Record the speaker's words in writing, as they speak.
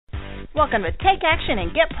Welcome to Take Action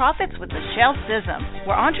and Get Profits with Michele Scism,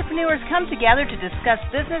 where entrepreneurs come together to discuss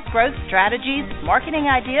business growth strategies,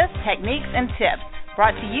 marketing ideas, techniques, and tips.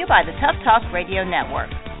 Brought to you by the Tough Talk Radio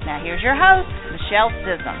Network. Now here's your host, Michele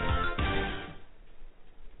Scism.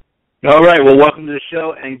 All right, well, welcome to the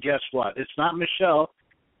show, and guess what? It's not Michele.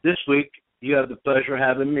 This week, you have the pleasure of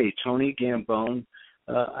having me, Tony Gambone.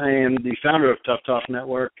 I am the founder of Tough Talk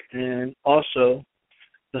Network and also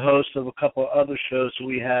the host of a couple of other shows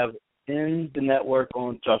we have in the network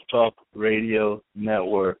on Tough Talk Radio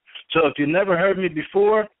Network. So if you've never heard me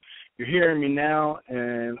before, you're hearing me now,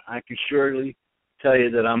 and I can surely tell you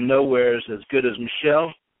that I'm nowhere as good as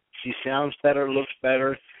Michele. She sounds better, looks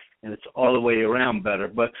better, and it's all the way around better.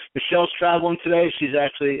 But Michele's traveling today. She's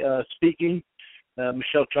actually speaking.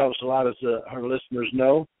 Michele travels a lot, as her listeners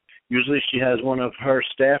know. Usually she has one of her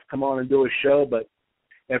staff come on and do a show, but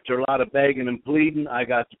after a lot of begging and pleading, I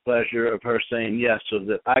got the pleasure of her saying yes so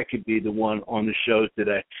that I could be the one on the show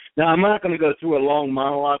today. Now, I'm not going to go through a long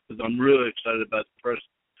monologue because I'm really excited about the first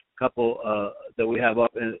couple that we have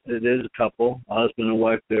up. And it is a couple, a husband and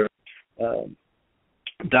wife. They're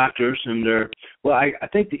doctors, and I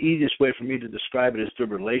think the easiest way for me to describe it is they're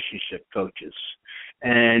relationship coaches.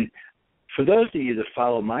 And for those of you that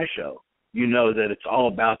follow my show, you know that it's all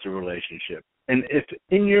about the relationship. And if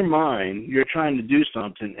in your mind you're trying to do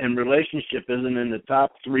something and relationship isn't in the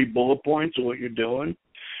top 3 bullet points of what you're doing,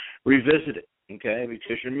 revisit it, okay,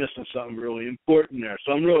 because you're missing something really important there.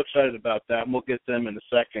 So I'm real excited about that, and we'll get them in a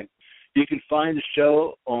second. You can find the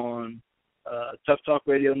show on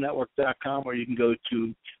toughtalkradionetwork.com, or you can go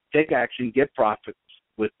to Take Action, Get Profits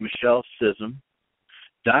with Michele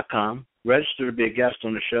Scism.com. Register to be a guest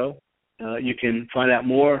on the show. You can find out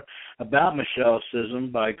more about Michele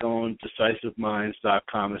Scism by going to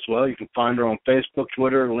decisiveminds.com as well. You can find her on Facebook,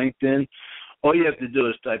 Twitter, LinkedIn. All you have to do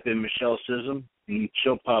is type in Michele Scism, and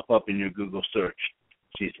she'll pop up in your Google search.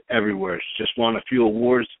 She's everywhere. She just won a few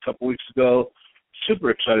awards a couple weeks ago.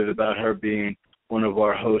 Super excited about her being one of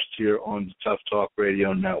our hosts here on the Tough Talk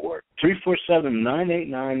Radio Network.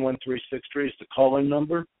 347-989-1363 is the call-in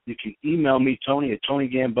number. You can email me, Tony, at Tony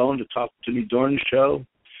Gambone, to talk to me during the show.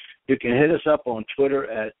 You can hit us up on Twitter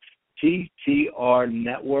at TTR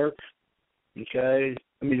Network. Okay,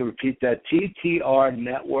 let me repeat that, TTR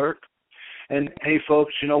Network. And, hey,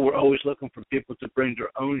 folks, you know, we're always looking for people to bring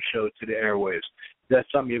their own show to the airwaves. Is that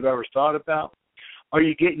something you've ever thought about? Are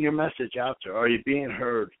you getting your message out there? Are you being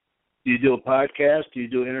heard? Do you do a podcast? Do you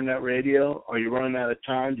do internet radio? Are you running out of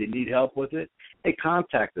time? Do you need help with it? Hey,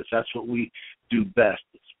 contact us. That's what we do best.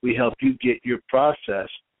 We help you get your process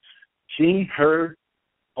seen, heard,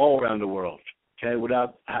 all around the world, okay,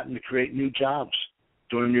 without having to create new jobs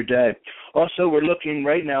during your day. Also, we're looking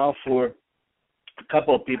right now for a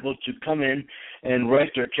couple of people to come in and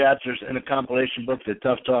write their chapters in a compilation book that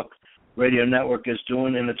Tough Talk Radio Network is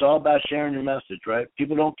doing, and it's all about sharing your message, right?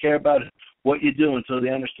 People don't care about what you do until they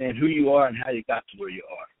understand who you are and how you got to where you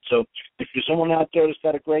are. So if you're someone out there that's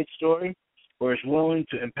got a great story or is willing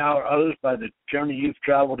to empower others by the journey you've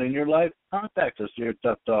traveled in your life, contact us here at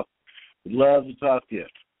Tough Talk. We'd love to talk to you.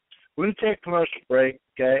 We're going to take a commercial break,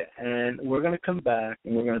 okay, and we're going to come back,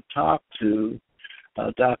 and we're going to talk to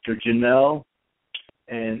Dr. Janelle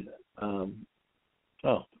and,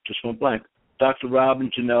 just went blank, Dr. Rob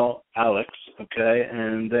and Janelle Alex, okay,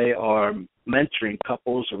 and they are mentoring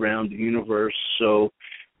couples around the universe. So,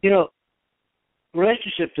 you know,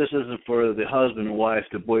 relationship just isn't for the husband and wife,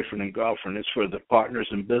 the boyfriend and girlfriend. It's for the partners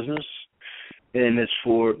in business, and it's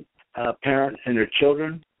for a parent and their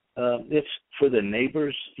children. It's for the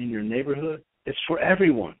neighbors in your neighborhood. It's for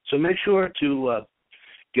everyone. So make sure to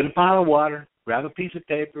get a bottle of water, grab a piece of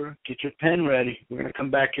paper, get your pen ready. We're going to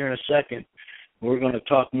come back here in a second. We're going to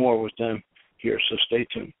talk more with them here, so stay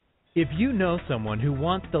tuned. If you know someone who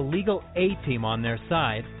wants the legal A-team on their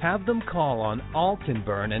side, have them call on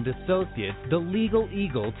Altenburn and Associates, the Legal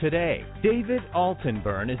Eagle, today. David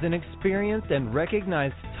Altenburn is an experienced and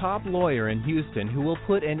recognized top lawyer in Houston who will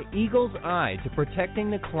put an eagle's eye to protecting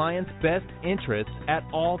the client's best interests at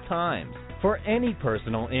all times. For any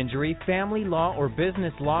personal injury, family law, or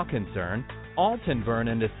business law concern, Altenburn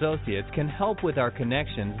and Associates can help with our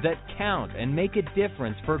connections that count and make a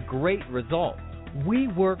difference for great results. We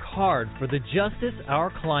work hard for the justice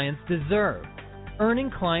our clients deserve,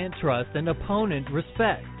 earning client trust and opponent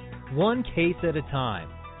respect, one case at a time.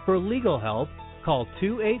 For legal help, call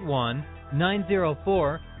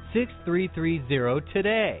 281-904-6330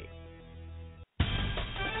 today.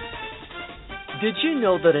 Did you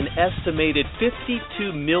know that an estimated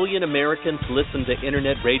 52 million Americans listened to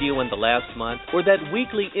Internet radio in the last month, or that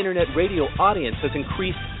weekly Internet radio audience has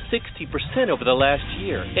increased 60% over the last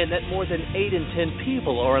year, and that more than 8 in 10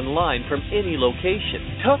 people are online from any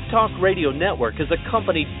location. Tough Talk Radio Network is a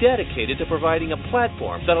company dedicated to providing a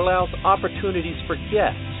platform that allows opportunities for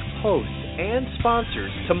guests, hosts, and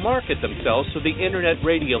sponsors to market themselves through the internet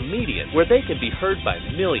radio medium where they can be heard by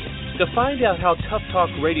millions. To find out how Tough Talk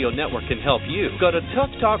Radio Network can help you, go to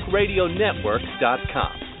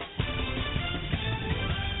toughtalkradionetwork.com.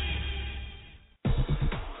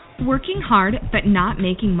 Working hard but not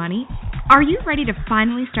making money? Are you ready to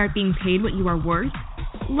finally start being paid what you are worth?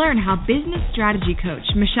 Learn how business strategy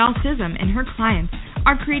coach Michele Scism and her clients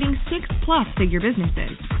are creating 6+ figure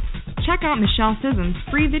businesses. Check out Michele Scism's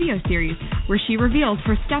free video series where she reveals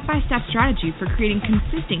her step-by-step strategy for creating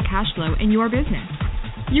consistent cash flow in your business.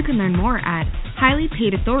 You can learn more at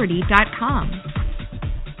highlypaidauthority.com.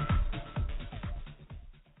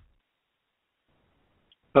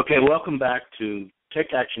 Okay, welcome back to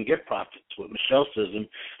Take Action, Get Profits with Michele Scism.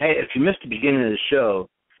 Hey, if you missed the beginning of the show,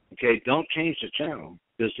 okay, don't change the channel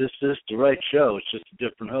because this is the right show. It's just a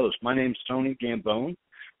different host. My name's Tony Gambone.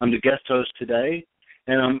 I'm the guest host today,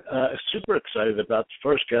 and I'm super excited about the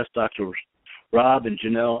first guest, Dr. Rob and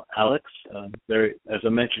Janelle Alex. As I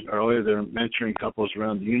mentioned earlier, they're mentoring couples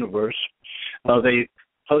around the universe. They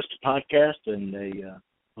host a podcast, and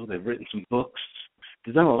they've written some books.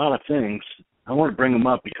 They've done a lot of things. I want to bring them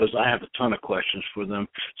up because I have a ton of questions for them.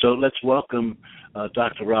 So let's welcome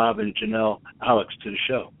Dr. Rob and Janelle Alex to the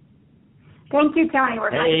show. Thank you, Tony.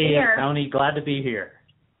 We're glad to be here. Hey, Tony, glad to be here.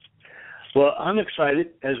 Well, I'm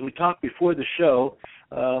excited. As we talked before the show,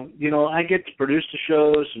 I get to produce the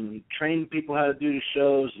shows and train people how to do the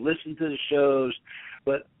shows, listen to the shows,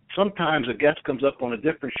 but sometimes a guest comes up on a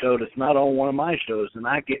different show that's not on one of my shows, and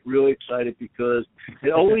I get really excited because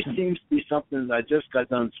it always seems to be something that I just got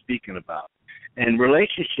done speaking about. And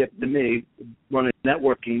relationship, to me, running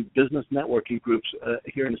business networking groups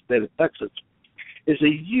here in the state of Texas, is a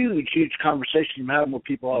huge, huge conversation I'm having with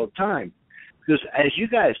people all the time. Because as you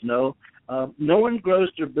guys know, no one grows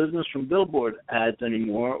their business from billboard ads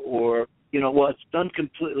anymore, or, it's done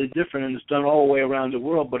completely different, and it's done all the way around the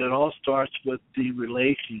world, but it all starts with the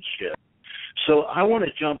relationship. So I want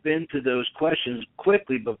to jump into those questions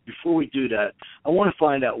quickly, but before we do that, I want to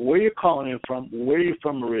find out where you're calling in from, where you're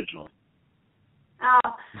from originally.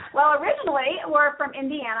 Well, originally, we're from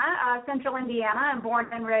Indiana, central Indiana, and born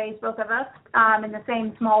and raised, both of us, in the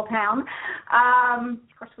same small town. Of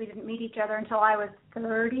course, we didn't meet each other until I was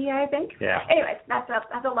 30, I think. Yeah. Anyways, that's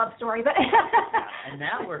a love story. But and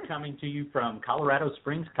now we're coming to you from Colorado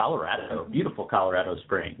Springs, Colorado. Beautiful Colorado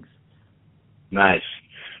Springs. Nice.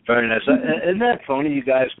 Very nice. Isn't that funny? You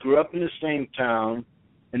guys grew up in the same town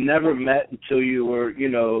and never met until you were,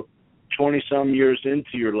 20-some years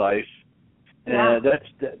into your life. Yeah.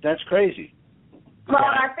 That's crazy. Well,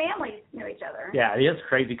 our families knew each other. Yeah, it is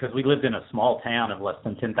crazy because we lived in a small town of less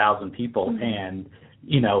than 10,000 people, and,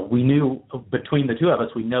 we knew between the two of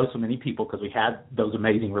us, we know so many people because we had those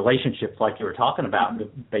amazing relationships like you were talking about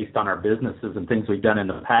based on our businesses and things we've done in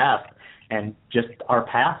the past, and just our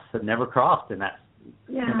paths have never crossed in that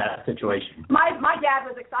situation. My dad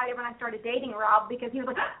was excited when I started dating Rob because he was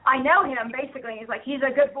like, I know him, basically. He's like, he's a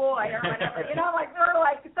good boy or whatever. We're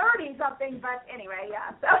like 30-something, but anyway,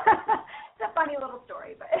 yeah. So it's a funny little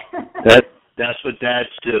story. But that's what dads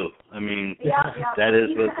do. I mean, that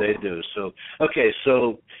is what they do. So, okay,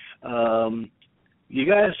 you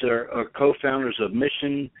guys are co-founders of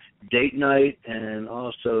Mission Date Night and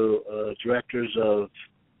also directors of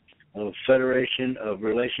Federation of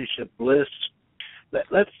Relationship Bliss.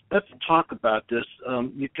 Let's talk about this.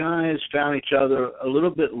 You guys found each other a little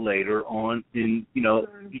bit later on in, you're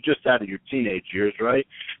just out of your teenage years, right?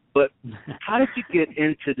 But how did you get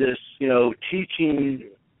into this, teaching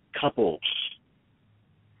couples?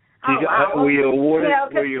 Were you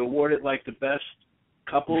awarded like the best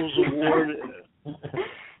couples award?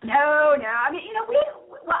 No. I mean,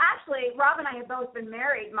 actually, Rob and I have both been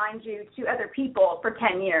married, mind you, to other people for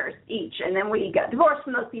 10 years each, and then we got divorced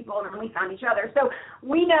from those people, and then we found each other. So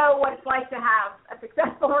we know what it's like to have a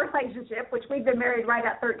successful relationship, which we've been married right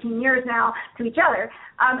at 13 years now to each other,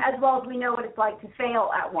 as well as we know what it's like to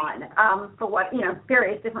fail at one for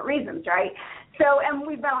various different reasons, right? So, and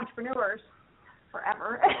we've been entrepreneurs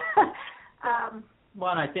forever.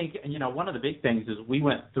 Well, and I think, one of the big things is we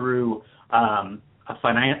went through a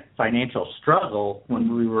financial struggle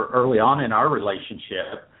when we were early on in our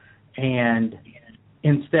relationship, and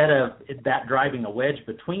instead of that driving a wedge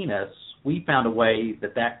between us, we found a way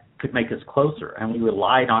that could make us closer, and we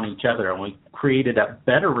relied on each other, and we created a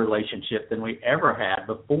better relationship than we ever had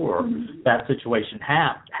before that situation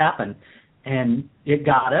happened. And it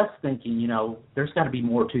got us thinking, there's got to be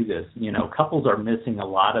more to this. Couples are missing a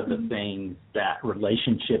lot of the things that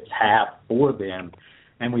relationships have for them.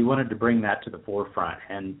 And we wanted to bring that to the forefront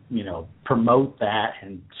and, promote that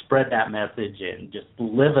and spread that message and just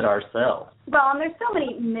live it ourselves. Well, and there's so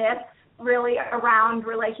many myths really around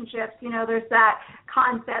relationships. There's that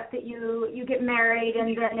concept that you get married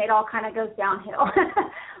and then it all kind of goes downhill.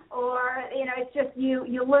 Or, it's just you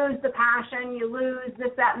lose the passion, you lose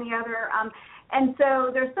this, that, and the other. And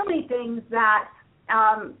so there's so many things that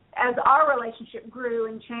as our relationship grew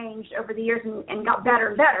and changed over the years and got better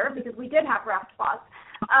and better, because we did have rough spots,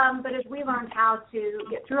 but as we learned how to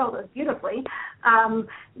get through all those beautifully,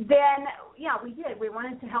 then, we did. We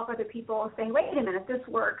wanted to help other people say, wait a minute, this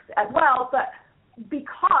works as well. But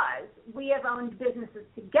because we have owned businesses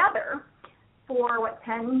together for,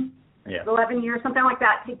 10 11 years, something like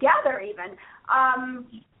that, together even,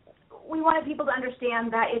 we wanted people to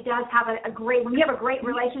understand that it does have when you have a great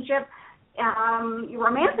relationship, your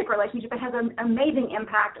romantic relationship, it has an amazing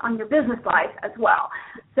impact on your business life as well.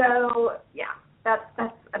 So, that's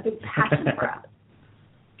a big passion for us.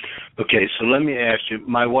 Okay, so let me ask you,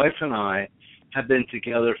 my wife and I have been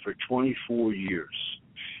together for 24 years.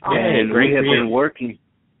 And we have been working.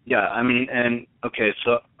 Yeah,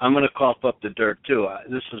 so I'm going to cough up the dirt, too.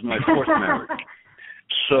 This is my fourth marriage.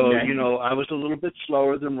 So, I was a little bit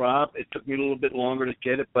slower than Rob. It took me a little bit longer to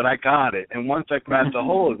get it, but I got it. And once I grabbed a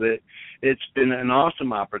hold of it, it's been an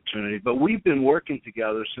awesome opportunity. But we've been working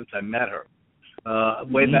together since I met her.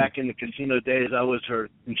 Way back in the casino days, I was her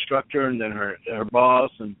instructor and then her boss.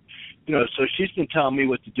 And, so she's been telling me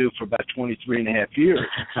what to do for about 23 and a half years.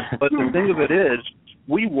 But the thing of it is,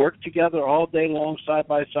 we work together all day long, side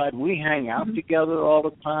by side. We hang out together all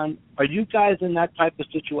the time. Are you guys in that type of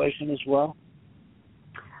situation as well?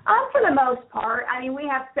 For the most part. We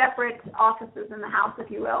have separate offices in the house, if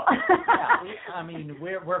you will.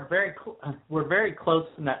 We're very close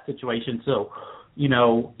in that situation. So,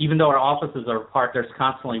 even though our offices are apart, there's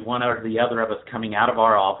constantly one or the other of us coming out of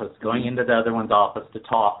our office, going into the other one's office to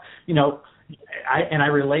talk. I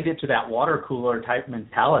relate it to that water cooler type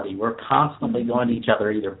mentality. We're constantly going to each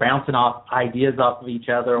other, either bouncing off ideas off of each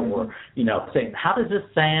other or, saying, how does this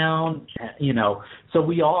sound? So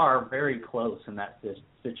we are very close in that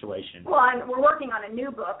situation. Well, we're working on a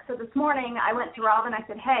new book. So this morning I went to Rob and I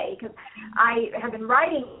said, hey, because I have been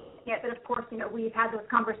writing it, but of course, we've had those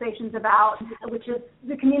conversations about, which is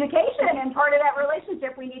the communication, and part of that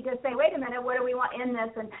relationship, we need to say, wait a minute, what do we want in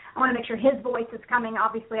this? And I want to make sure his voice is coming,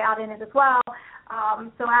 obviously, out in it as well.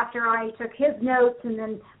 So after I took his notes and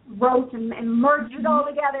then wrote and merged it all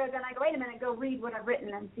together, then I go, wait a minute, go read what I've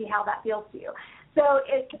written and see how that feels to you. So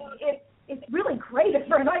it's really great as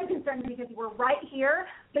far as I'm concerned, because we're right here,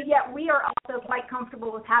 but yet we are also quite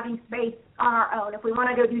comfortable with having space on our own. If we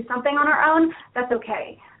want to go do something on our own, that's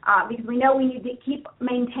okay, because we know we need to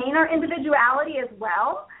maintain our individuality as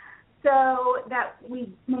well, so that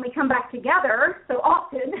when we come back together so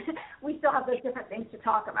often, we still have those different things to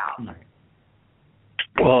talk about.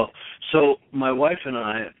 Well, so my wife and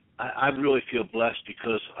I really feel blessed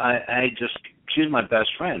because she's my best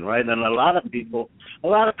friend, right? And a lot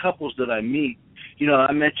of couples that I meet,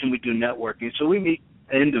 I mentioned we do networking. So we meet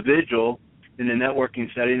an individual in a networking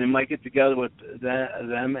setting and might get together with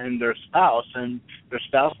them and their spouse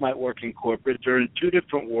might work in corporate. They're in two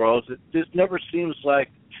different worlds. It just never seems like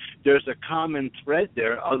there's a common thread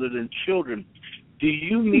there other than children. Do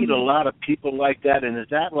you meet a lot of people like that, and is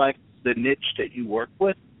that like the niche that you work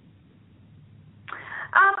with?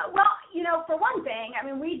 Well, for one thing,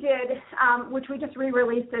 we did, which we just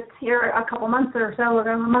re-released it here a couple months or so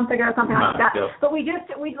ago, a month ago, something like that. But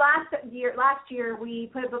last year we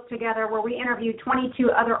put a book together where we interviewed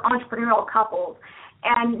 22 other entrepreneurial couples,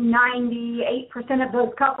 and 98% of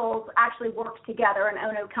those couples actually work together and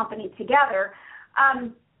own a company together.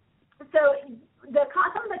 So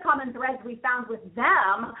some of the common threads we found with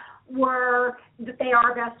them were that they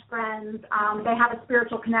are best friends, they have a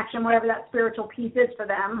spiritual connection, whatever that spiritual piece is for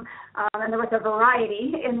them, and there was a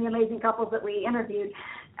variety in the amazing couples that we interviewed.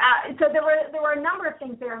 So there were a number of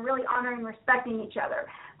things there, and really honoring and respecting each other.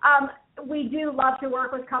 We do love to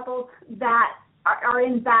work with couples that are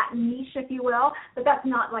in that niche, if you will, but that's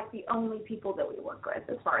not like the only people that we work with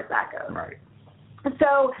as far as that goes. Right.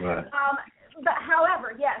 So, right. But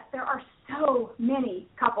however, yes, there are so many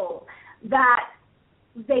couples that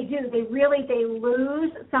they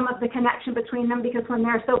lose some of the connection between them, because when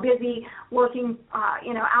they're so busy working,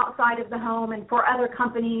 outside of the home and for other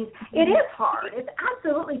companies, it is hard. It's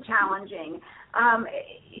absolutely challenging.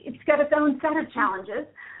 It's got its own set of challenges,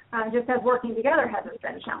 just as working together hasn't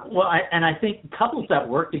been challenging. Well, I think couples that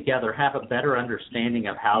work together have a better understanding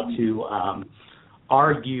of how to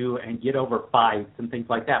argue and get over fights and things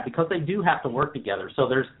like that, because they do have to work together. So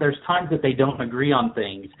there's times that they don't agree on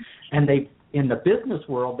things, and in the business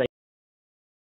world,